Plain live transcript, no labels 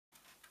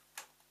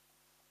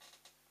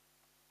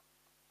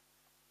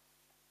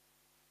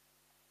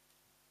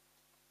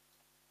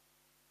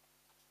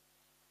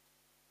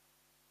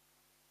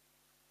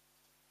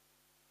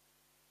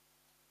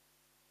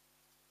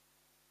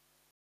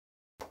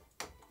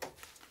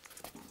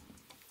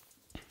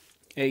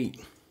Hey,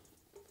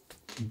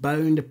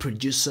 Byron the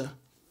producer,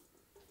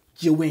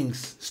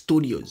 Gwings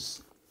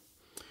Studios.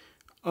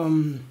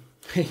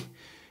 Hey,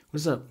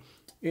 what's up?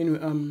 Anyway,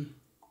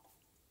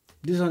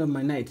 this is one of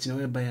my nights,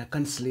 whereby I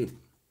can't sleep.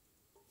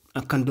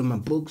 I can't do my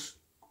books.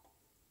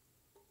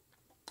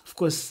 Of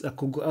course, I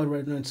could go out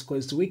right now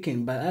because it's the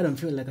weekend, but I don't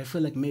feel like. I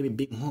feel like maybe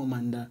being home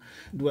and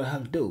do what I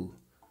have to do.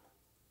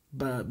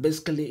 But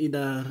basically,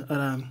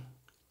 I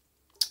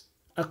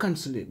can't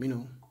sleep.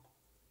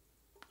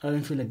 I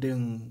don't feel like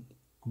doing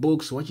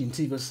books, watching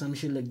TV or some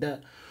shit like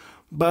that.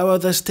 But I'd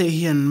rather stay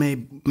here and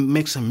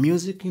make some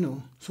music.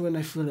 So when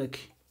I feel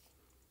like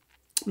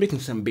making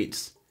some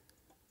beats.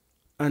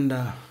 And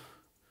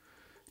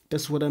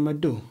that's what I'ma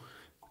do.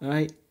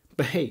 Alright?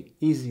 But hey,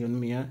 easy on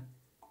me, huh?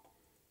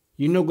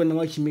 You're not gonna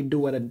watch me do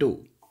what I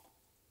do.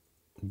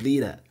 Bleed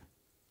that.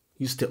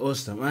 You stay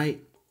awesome,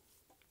 right?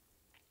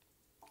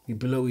 We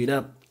blow it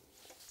up.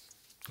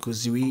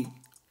 Cause we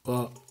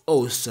are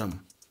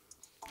awesome.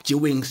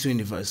 Gwings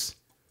Universe.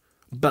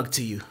 Back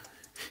to you.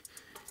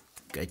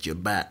 Got your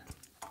back.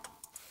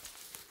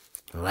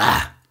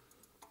 Rah.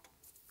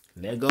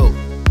 Let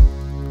go.